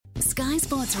Sky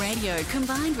Sports Radio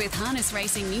combined with Harness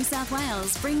Racing New South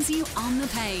Wales brings you On the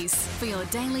Pace for your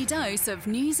daily dose of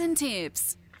news and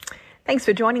tips. Thanks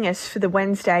for joining us for the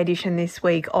Wednesday edition this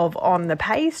week of On the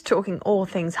Pace, talking all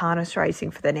things harness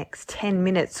racing for the next 10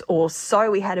 minutes or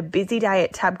so. We had a busy day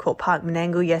at Tabcorp Park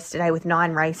Menangle yesterday with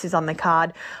 9 races on the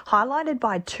card, highlighted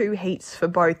by 2 heats for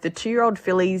both the 2-year-old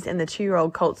fillies and the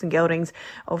 2-year-old colts and geldings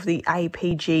of the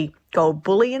APG Gold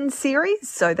Bullion Series.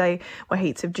 So they were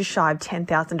heats of just shy of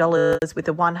 $10,000 with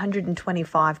a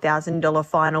 $125,000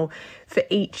 final for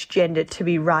each gender to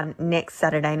be run next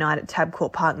Saturday night at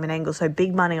Tabcorp Park Menangle. So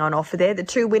big money on offer there. The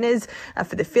 2 winners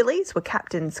for the fillies were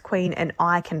Captains Queen and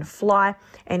I Can Fly.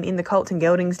 And in the Colts and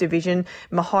Geldings division,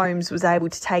 Mahomes was able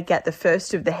to take out the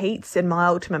first of the heats, and My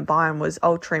Ultimate Byron was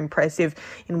ultra impressive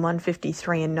in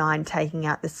 153 and 9, taking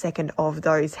out the second of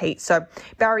those heats. So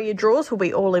barrier draws will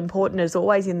be all important as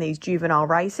always in these juvenile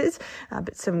races,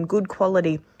 but some good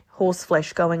quality horse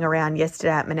flesh going around yesterday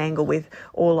at Menangle, with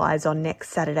all eyes on next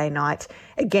Saturday night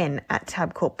again at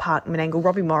Tabcorp Park Menangle.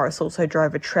 Robbie Morris also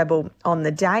drove a treble on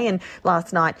the day, and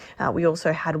last night we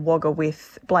also had Wagga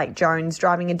with Blake Jones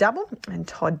driving a double and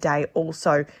Todd Day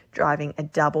also driving a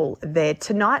double there.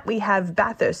 Tonight we have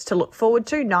Bathurst to look forward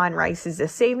to, 9 races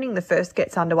this evening. The first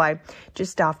gets underway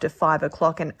just after 5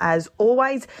 o'clock, and as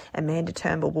always, Amanda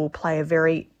Turnbull will play a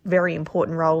very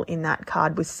important role in that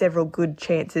card, with several good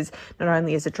chances, not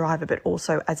only as a driver but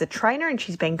also as a trainer, and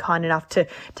she's been kind enough to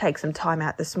take some time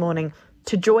out this morning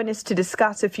to join us to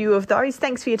discuss a few of those.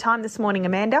 Thanks for your time this morning,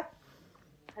 Amanda.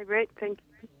 Hey, Brett, thank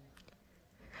you.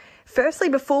 Firstly,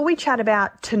 before we chat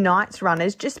about tonight's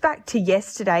runners, just back to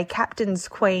yesterday, Captain's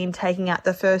Queen taking out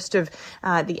the first of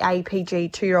the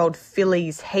APG 2-year-old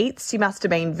fillies heats. You must have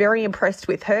been very impressed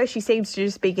with her. She seems to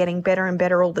just be getting better and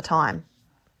better all the time.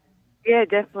 Yeah,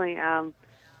 definitely.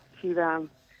 She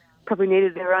probably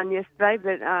needed the run yesterday,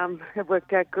 but it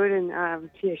worked out good,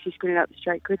 and she's good up the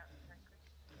straight good.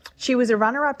 She was a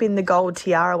runner-up in the Gold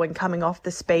Tiara when coming off the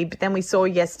speed, but then we saw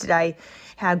yesterday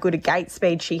how good a gate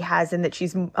speed she has and that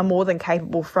she's a more than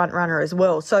capable front runner as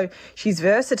well. So she's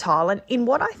versatile, and in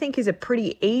what I think is a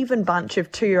pretty even bunch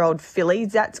of 2-year-old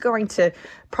fillies, that's going to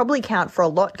probably count for a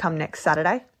lot come next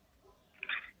Saturday.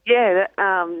 Yeah,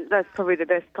 that's probably the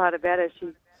best part about her.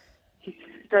 She's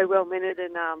so well-mannered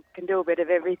and can do a bit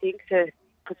of everything, so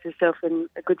puts herself in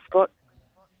a good spot.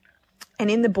 And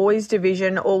in the boys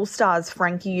division, All Stars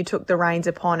Frankie, you took the reins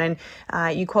upon and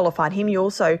you qualified him. You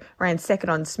also ran second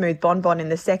on Smooth Bonbon in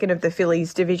the second of the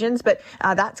fillies divisions, but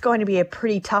that's going to be a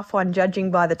pretty tough one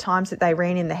judging by the times that they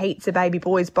ran in the heats. The baby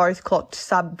boys both clocked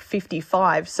sub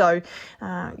 55, so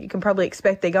you can probably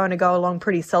expect they're going to go along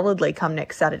pretty solidly come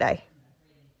next Saturday.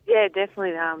 Yeah,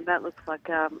 definitely. That looks like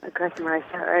a cracking race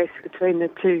between the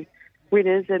 2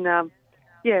 winners, and I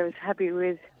was happy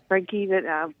with Frankie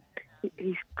that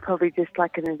he's probably just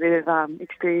lacking a bit of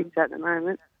experience at the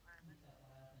moment.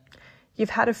 You've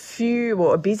had a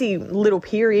busy little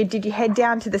period. Did you head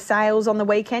down to the sales on the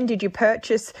weekend? Did you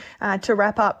purchase to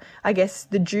wrap up, I guess,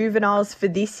 the juveniles for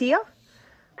this year?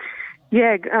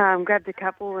 Yeah, grabbed a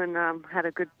couple and had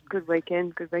a good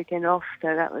weekend off,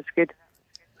 so that was good.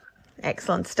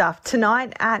 Excellent stuff.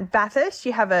 Tonight at Bathurst,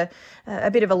 you have a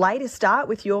bit of a later start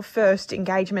with your first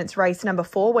engagements race number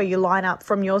 4, where you line up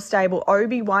from your stable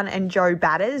Obi-Wan and Joe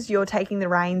Batters. You're taking the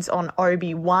reins on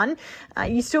Obi-Wan.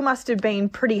 You still must have been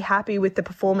pretty happy with the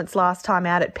performance last time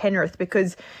out at Penrith,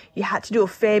 because you had to do a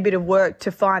fair bit of work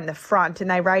to find the front, and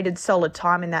they rated solid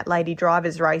time in that lady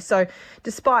drivers race. So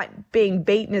despite being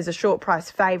beaten as a short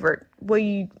price favourite, were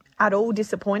you at all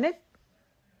disappointed?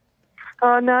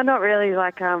 Oh, no, not really.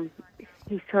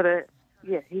 He's sort of,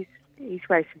 he's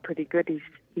racing pretty good.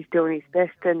 He's doing his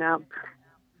best, and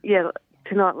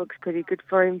tonight looks pretty good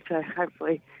for him. So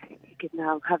hopefully he can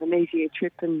have an easier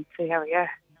trip and see how we go.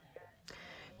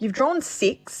 You've drawn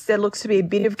 6. There looks to be a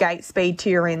bit of gate speed to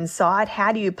your inside.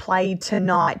 How do you play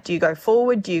tonight? Do you go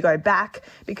forward? Do you go back?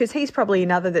 Because he's probably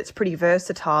another that's pretty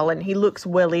versatile, and he looks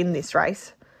well in this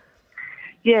race.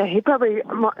 Yeah, he probably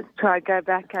might try to go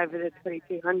back over the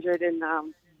 2200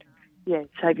 and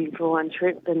save him for one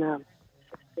trip and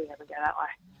see how we go that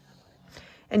way.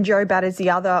 And Joe Batters, the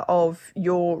other of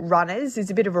your runners,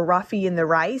 is a bit of a roughie in the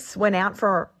race. Went out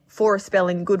for a spell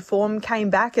in good form,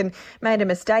 came back and made a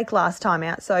mistake last time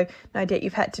out. So no doubt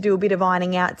you've had to do a bit of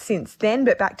ironing out since then,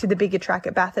 but back to the bigger track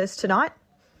at Bathurst tonight.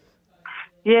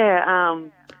 Yeah,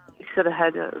 he sort of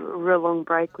had a real long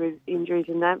break with injuries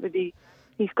and that, but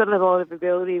he's got a lot of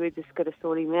ability. We've just got to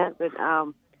sort him out. But,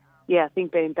 I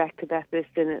think being back to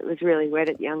Bathurst, and it was really wet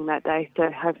at Young that day, so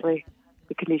hopefully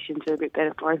the conditions are a bit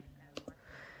better for him.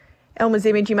 Elmer's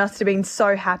Image, you must have been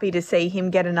so happy to see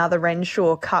him get another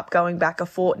Renshaw Cup going back a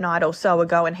fortnight or so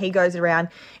ago, and he goes around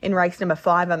in race number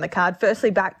 5 on the card.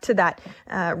 Firstly, back to that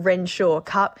Renshaw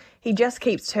Cup. He just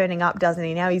keeps turning up, doesn't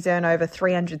he? Now he's earned over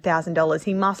 $300,000.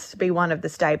 He must be one of the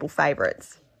stable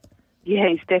favourites. Yeah,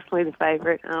 he's definitely the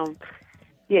favourite.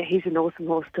 He's an awesome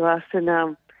horse to us,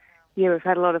 and we've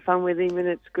had a lot of fun with him, and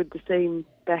it's good to see him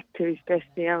back to his best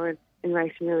now and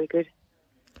racing really good.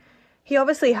 He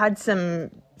obviously had some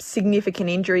significant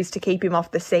injuries to keep him off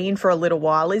the scene for a little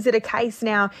while. Is it a case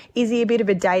now, is he a bit of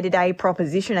a day-to-day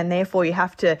proposition and therefore you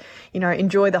have to,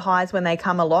 enjoy the highs when they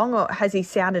come along, or has he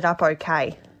sounded up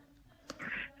okay?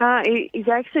 He's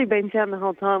actually been sound the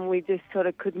whole time. We just sort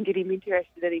of couldn't get him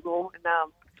interested anymore,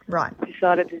 and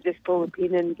decided to just pull the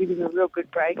pin and give him a real good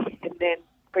break and then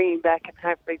bring him back and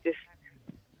hopefully just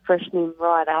freshen him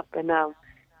right up. And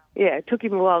it took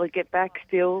him a while to get back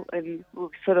still, and we were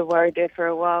sort of worried there for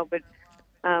a while, but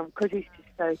because he's just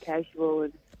so casual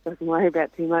and doesn't worry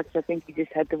about too much, I think he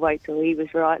just had to wait till he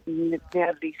was right, and now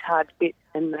that he's hard fit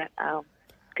and that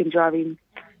can drive him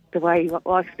the way he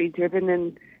likes to be driven,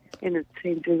 and it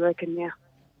seems to be working now.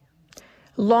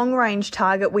 Long-range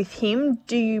target with him,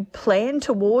 do you plan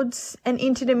towards an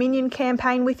Inter-Dominion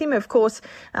campaign with him? Of course,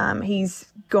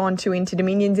 he's gone to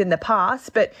Inter-Dominions in the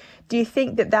past, but do you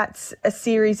think that that's a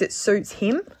series that suits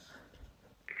him?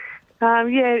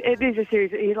 It is a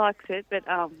series that he likes it, but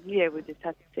we just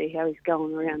have to see how he's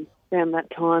going around that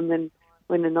time and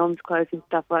when the non's close and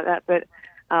stuff like that. But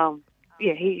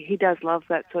he does love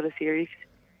that sort of series.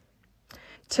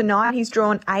 Tonight he's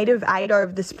drawn 8 of 8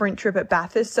 over the sprint trip at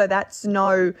Bathurst, so that's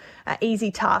no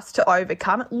easy task to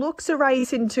overcome. It looks a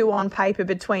race in 2 on paper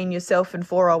between yourself and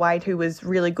 408, who was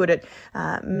really good at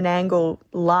Menangle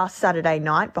last Saturday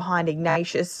night behind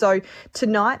Ignatius. So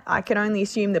tonight I can only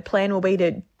assume the plan will be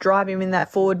to drive him in that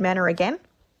forward manner again?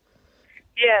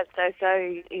 Yeah,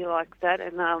 so he likes that,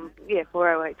 and 408's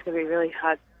going to be really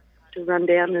hard to run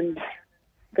down,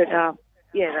 but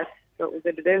that's what we're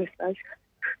going to do, I suppose.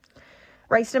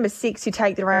 Race number 6, you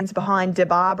take the reins behind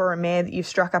DeBarber, a mare that you've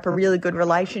struck up a really good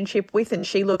relationship with, and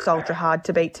she looks ultra hard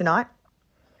to beat tonight.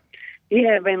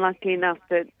 Yeah, I've been lucky enough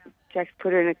that Jack's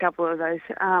put her in a couple of those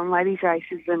ladies'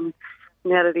 races, and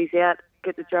now that he's out,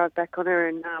 get the drive back on her,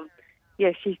 and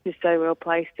she's just so well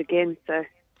placed again, so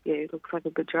it looks like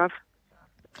a good drive.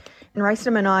 In race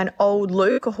number 9, Old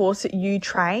Luke, a horse that you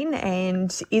train,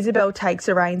 and Isabel takes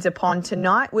the reins upon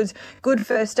tonight. Was good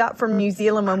first up from New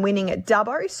Zealand when winning at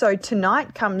Dubbo, so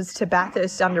tonight comes to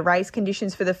Bathurst under race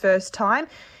conditions for the first time.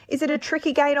 Is it a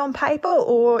tricky gate on paper,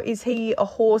 or is he a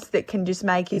horse that can just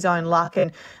make his own luck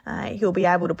and he'll be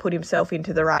able to put himself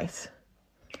into the race?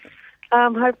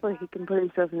 Hopefully he can put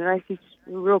himself in the race. He's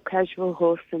a real casual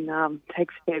horse and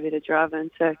takes a fair bit of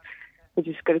driving, so we've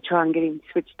just got to try and get him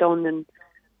switched on, and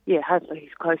hopefully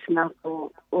he's close enough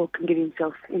or can get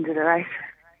himself into the race.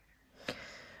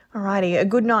 Alrighty, a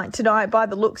good night tonight by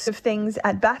the looks of things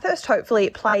at Bathurst. Hopefully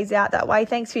it plays out that way.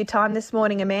 Thanks for your time this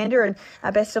morning, Amanda,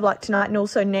 and best of luck tonight and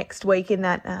also next week in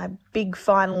that big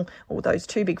final, or those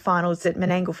 2 big finals at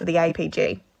Menangle for the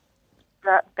APG.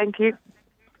 Right, thank you.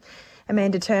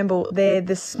 Amanda Turnbull there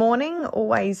this morning,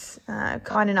 always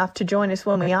kind enough to join us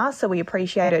when we are, so we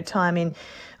appreciate her time in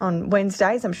on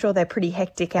Wednesdays. I'm sure they're pretty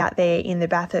hectic out there in the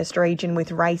Bathurst region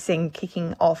with racing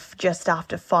kicking off just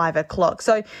after 5 o'clock.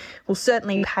 So we'll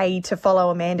certainly pay to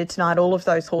follow Amanda tonight. All of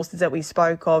those horses that we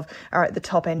spoke of are at the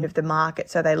top end of the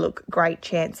market, so they look great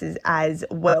chances as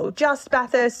well. Just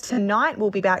Bathurst tonight.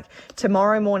 We'll be back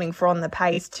tomorrow morning for On the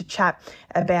Pace to chat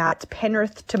about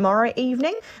Penrith tomorrow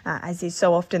evening, as is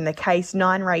so often the case.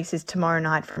 9 races tomorrow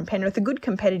night from Penrith. A good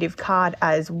competitive card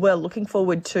as well. Looking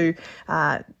forward to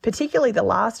particularly the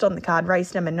last on the card,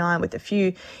 race number 9, with a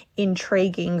few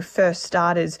intriguing first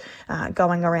starters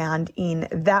going around in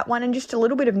that one. And just a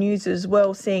little bit of news as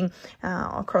well, seeing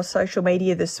across social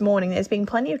media this morning, there's been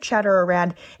plenty of chatter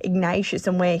around Ignatius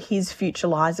and where his future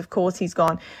lies. Of course, he's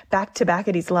gone back-to-back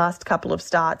at his last couple of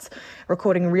starts,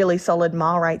 recording really solid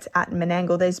mile rates at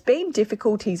Menangle. There's been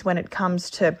difficulties when it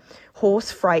comes to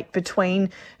horse freight between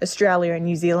Australia and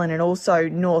New Zealand and also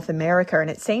North America, and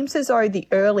it seems as though the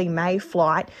early May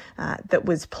flight that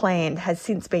was planned has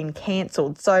since been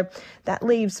cancelled. So that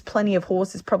leaves plenty of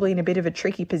horses probably in a bit of a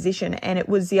tricky position, and it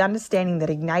was the understanding that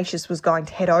Ignatius was going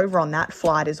to head over on that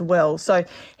flight as well. So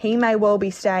he may well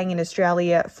be staying in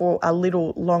Australia for a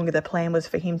little longer. The plan was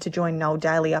for him to join Noel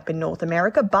Daly up in North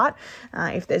America, but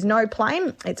if there's no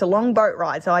plane, it's a long boat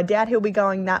ride, so I doubt he'll be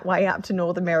going that way up to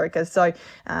North America. So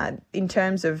in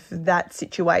terms of that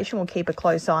situation, we'll keep a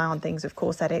close eye on things. Of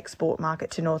course, that export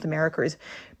market to North America is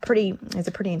is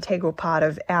a pretty integral part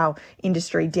of our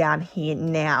industry down here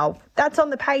now. That's On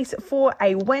the Pace for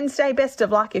a Wednesday. Best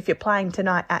of luck if you're playing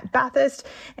tonight at Bathurst,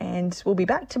 and we'll be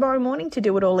back tomorrow morning to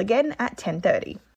do it all again at 10:30.